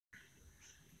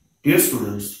Dear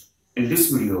students, in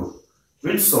this video,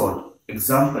 we'll solve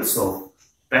examples of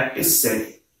practice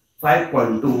set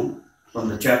 5.2 from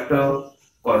the chapter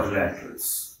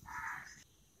Quadrilaterals.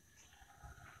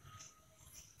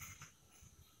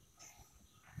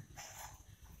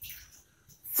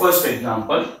 First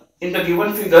example, in the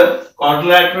given figure,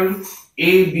 quadrilateral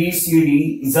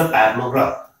ABCD is a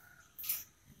parallelogram.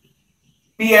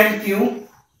 P and Q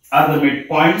are the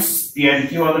midpoints. P and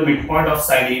Q are the midpoint of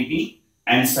side AB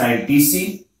and side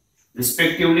DC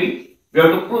respectively. We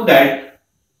have to prove that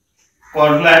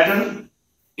quadrilateral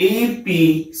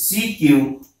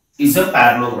APCQ is a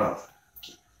parallelogram.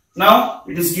 Now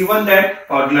it is given that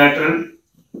quadrilateral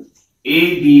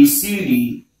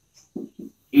ABCD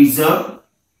is a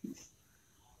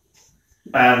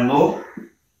parallelogram.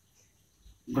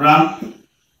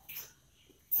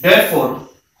 Therefore,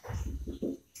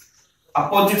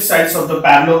 opposite sides of the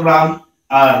parallelogram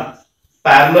are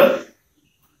parallel.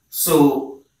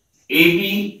 So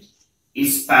AB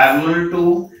is parallel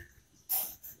to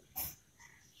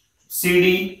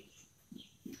CD.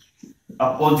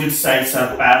 Opposite sides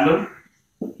are parallel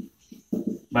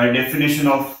by definition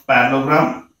of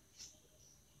parallelogram.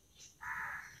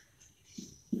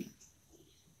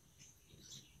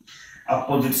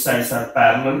 Opposite sides are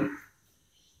parallel.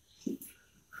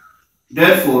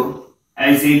 Therefore,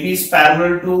 as AB is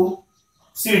parallel to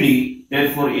CD,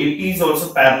 therefore AP is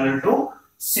also parallel to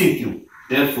CQ.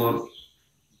 Therefore,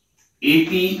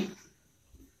 AP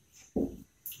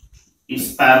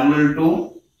is parallel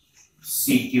to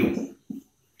CQ.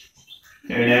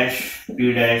 A dash,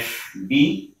 B dash,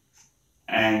 B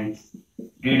and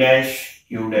D dash,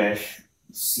 Q dash,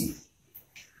 C.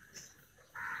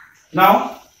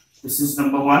 Now, this is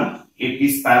number 1. AP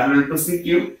is parallel to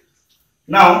CQ.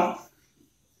 Now,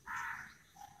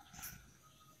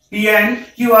 P and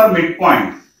Q are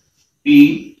midpoint.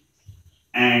 P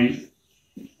and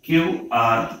Q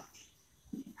are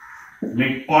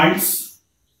midpoints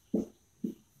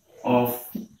of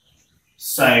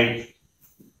side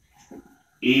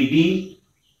AB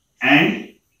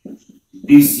and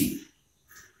DC.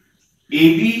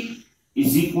 AB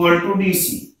is equal to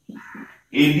DC.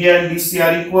 AB and DC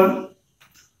are equal.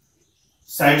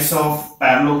 Sides of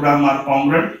parallelogram are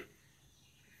congruent.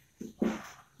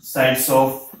 Sides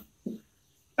of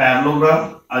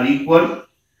parallelogram are equal.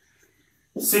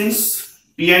 Since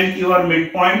P and Q are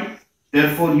midpoint,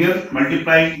 therefore here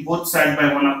multiplying both sides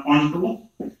by 1 upon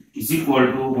 2 is equal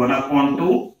to 1 upon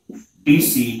 2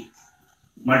 DC.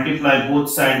 Multiply both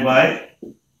sides by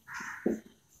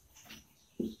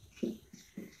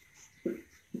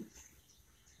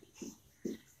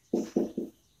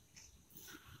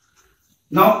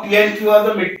now P and Q are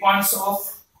the midpoints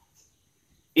of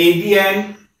AB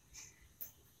and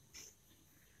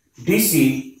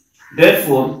DC.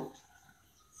 Therefore,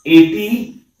 AP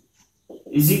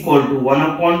is equal to 1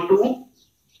 upon 2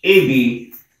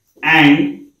 AB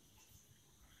and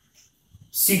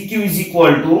CQ is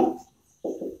equal to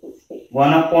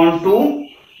 1 upon 2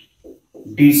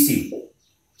 DC.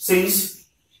 Since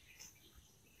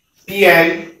P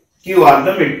and Q are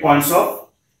the midpoints of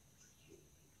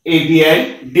AB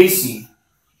and DC.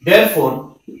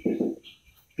 Therefore,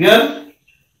 here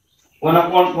 1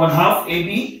 upon 1 half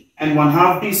AB and 1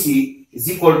 half DC is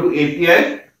equal to AP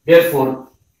and therefore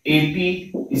AP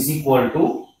is equal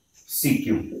to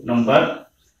CQ. Number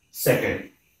 2.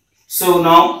 So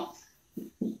now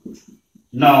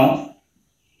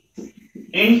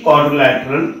in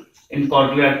quadrilateral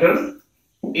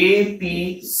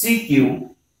APCQ,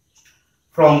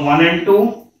 from 1 and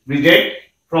 2 we get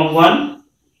from 1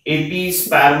 AP is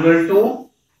parallel to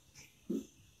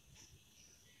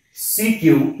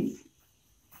CQ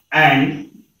and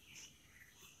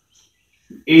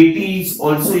AP is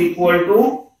also equal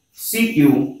to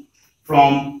CQ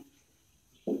from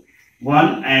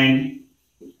 1 and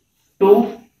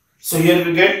 2. So here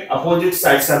we get opposite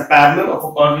sides are parallel of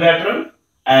a quadrilateral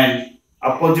and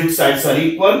opposite sides are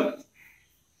equal.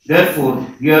 Therefore,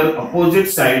 here opposite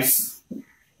sides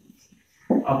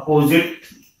of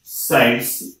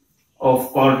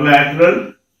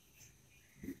quadrilateral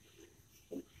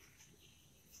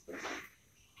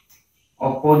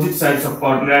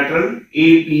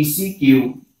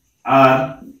APCQ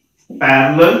are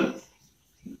parallel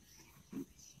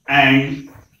and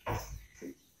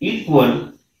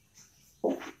equal.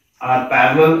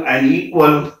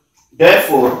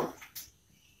 Therefore,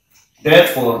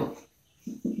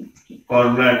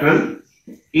 quadrilateral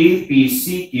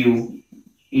APCQ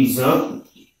is a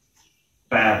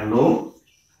parallelogram.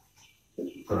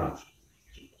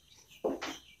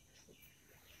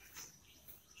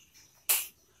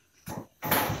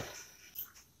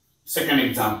 second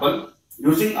example.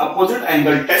 Using opposite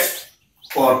angle test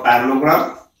for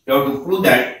parallelogram, you have to prove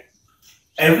that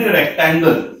every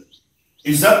rectangle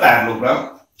is a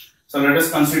parallelogram. So let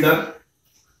us consider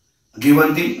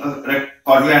given thing,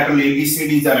 quadrilateral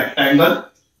ABCD is a rectangle.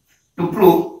 To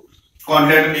prove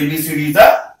quadrilateral ABCD is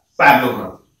a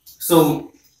parallelogram.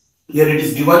 So here it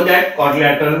is given that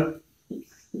quadrilateral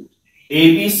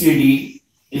ABCD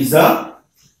is a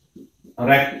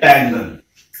rectangle.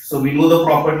 So we know the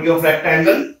property of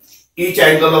rectangle. Each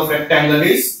angle of rectangle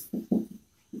is,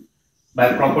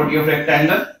 by property of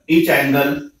rectangle, each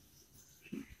angle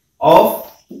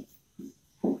of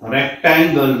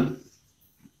rectangle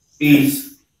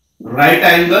is right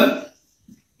angle.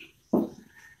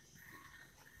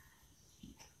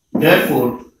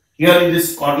 Therefore, here in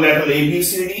this quadrilateral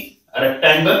ABCD, a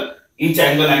rectangle, each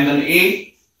angle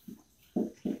A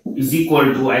is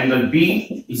equal to angle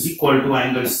B is equal to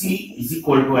angle C is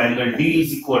equal to angle D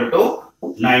is equal to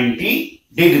 90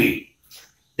 degree.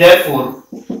 Therefore,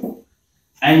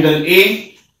 angle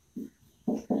A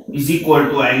is equal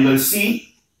to angle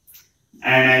C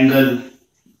and angle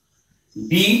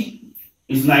B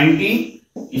is 90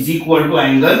 is equal to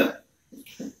angle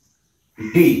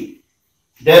D.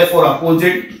 Therefore,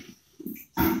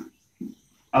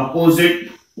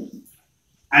 opposite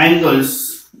angles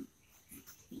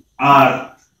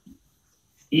are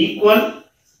equal.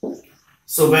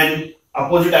 So when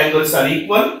opposite angles are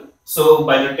equal, so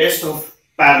by the test of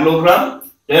parallelogram,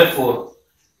 therefore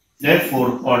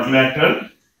quadrilateral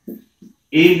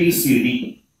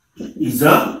ABCD is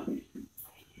a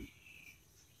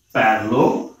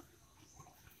parallelogram.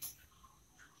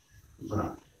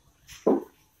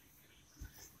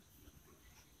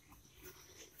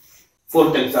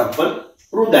 Fourth example,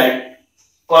 prove that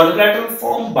quadrilateral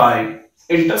formed by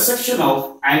intersection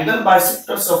of angle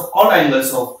bisectors of odd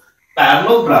angles of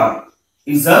parallelogram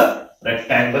is a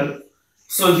rectangle.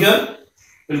 So here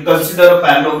we will consider a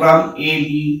parallelogram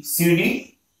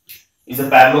ABCD is a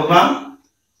parallelogram.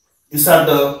 These are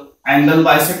the angle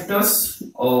bisectors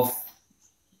of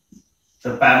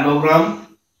the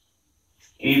parallelogram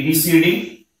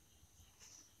ABCD.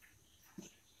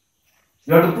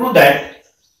 You have to prove that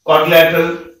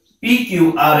quadrilateral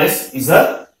PQRS is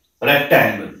a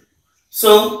rectangle.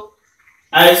 So,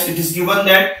 as it is given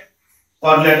that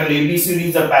quadrilateral ABCD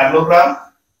is a parallelogram,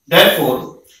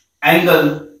 therefore,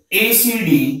 angle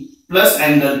ACD plus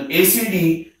angle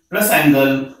ACD plus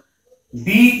angle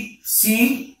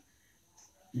BCD,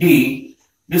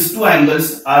 these two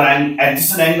angles are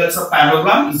adjacent angles of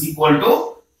parallelogram is equal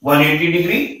to 180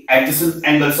 degree. Adjacent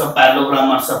angles of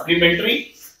parallelogram are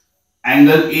supplementary.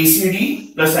 Angle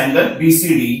ACD plus angle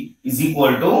BCD is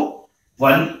equal to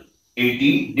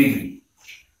 180 degree.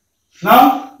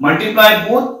 Now multiply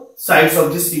both sides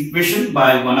of this equation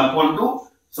by 1 upon 2.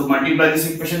 So multiply this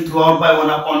equation throughout by 1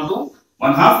 upon 2.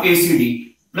 1 half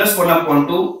ACD plus 1 upon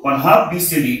 2, 1 half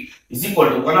BCD is equal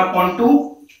to 1 upon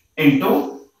 2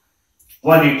 into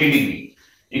 180 degree.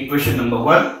 Equation number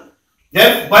 1.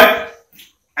 Then but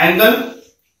angle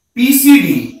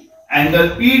PCD,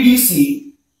 angle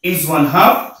PDC is 1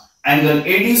 half angle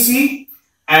ADC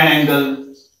and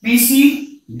angle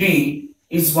PCD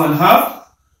is 1 half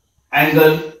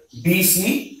angle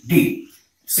BCD.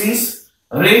 Since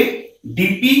ray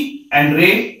DP and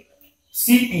ray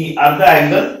CP are the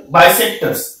angle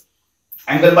bisectors,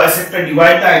 angle bisector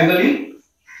divide the angle in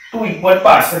two equal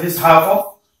parts, that is half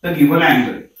of the given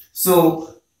angle.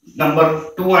 So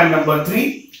number 2 and number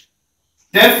 3.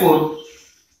 Therefore,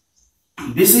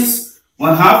 this is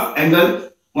 1 half angle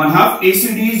 1 half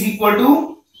ACD is equal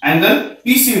to angle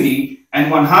PCD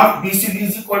and 1 half BCD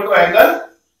is equal to angle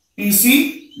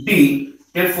PCD.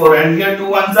 Therefore, and here 2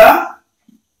 1s are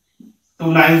 2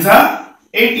 9s are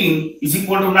 18 is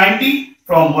equal to 90.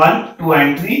 From 1, 2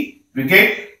 and 3 we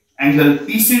get angle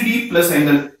PCD plus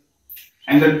angle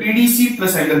PDC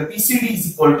plus angle PCD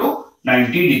is equal to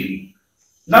 90 degree.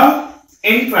 Now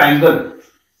in triangle,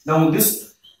 now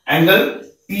this angle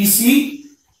PC,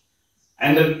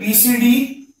 angle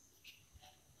PCD,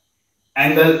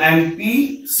 angle and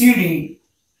PCD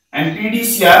and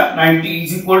PDC are 90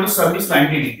 is equal to sum is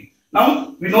 90 degree.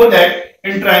 Now we know that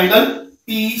in triangle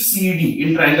PCD,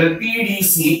 in triangle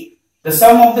PDC, the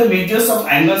sum of the measures of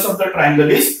angles of the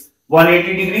triangle is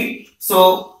 180 degree.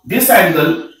 So this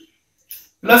angle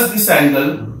plus this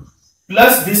angle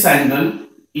plus this angle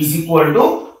is equal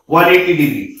to 180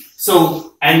 degree.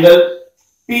 So angle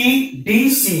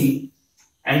PDC,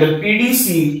 angle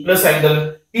PDC plus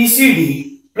angle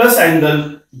PCD plus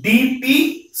angle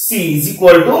DPC is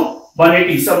equal to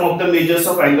 180, sum of the measures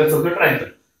of angles of the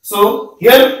triangle. So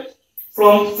here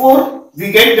From 4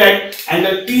 we get that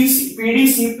angle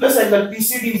PDC plus angle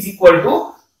PCD is equal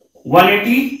to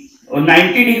 180 or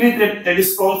 90 degree, that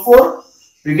is from 4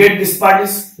 we get this part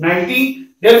is 90.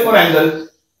 Therefore angle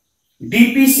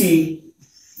DPC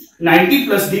 90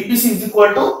 plus DPC is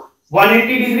equal to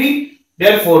 180 degree.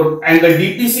 Therefore angle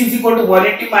DPC is equal to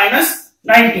 180 minus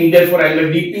 90. Therefore angle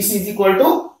DPC is equal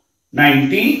to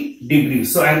 90 degree.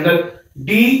 So angle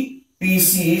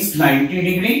DPC is 90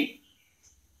 degree.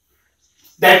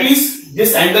 That is,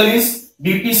 this angle is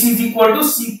DPC is equal to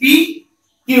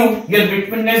CPQ. Here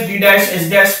between is D dash S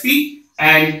dash P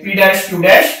and P dash Q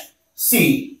dash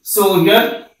C. So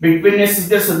here between is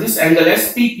there. So this angle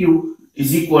SPQ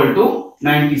is equal to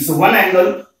 90. So one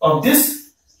angle of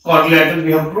this quadrilateral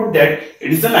we have proved that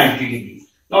it is the 90 degree.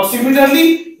 Now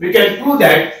similarly we can prove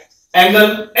that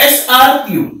angle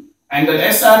SRQ. Angle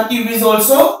SRQ is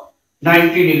also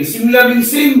 90 degree. Similarly in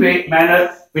same way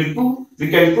manner we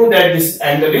can prove that this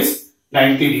angle is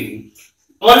 90 degree.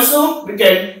 Also we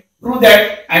can prove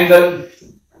that angle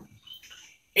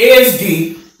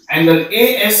ASD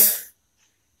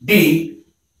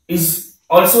is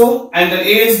also angle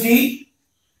ASD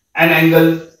and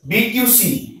angle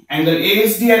BQC. Angle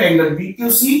ASD and angle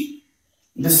BQC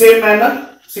in the same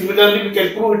manner. Similarly we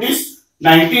can prove it is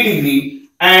 90 degree,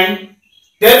 and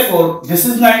therefore this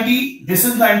is 90, this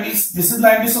is 90, this is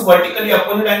 90. So vertically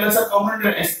opposite angles are common.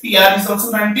 SPR is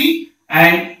also 90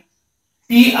 and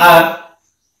PQR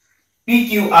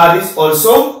is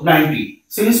also 90.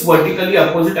 Since vertically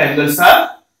opposite angles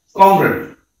are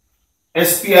congruent,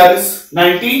 SPR is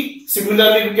 90.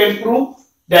 Similarly we can prove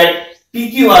that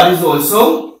PQR is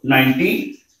also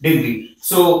 90 degree.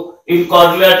 So in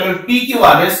quadrilateral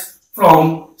PQRS,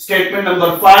 from statement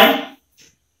number 5,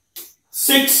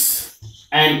 6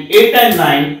 and 8 and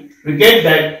 9 we get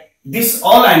that these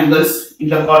all angles in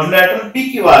the quadrilateral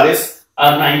PQRS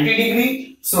are 90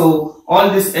 degree. So all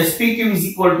this SPQ is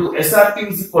equal to SRQ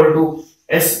is equal to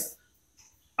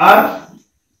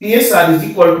PSR is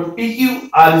equal to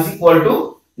PQR is equal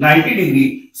to 90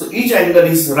 degree. So each angle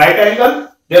is right angle.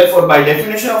 Therefore by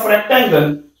definition of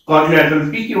rectangle, quadrilateral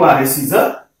PQRS is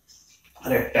a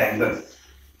rectangle.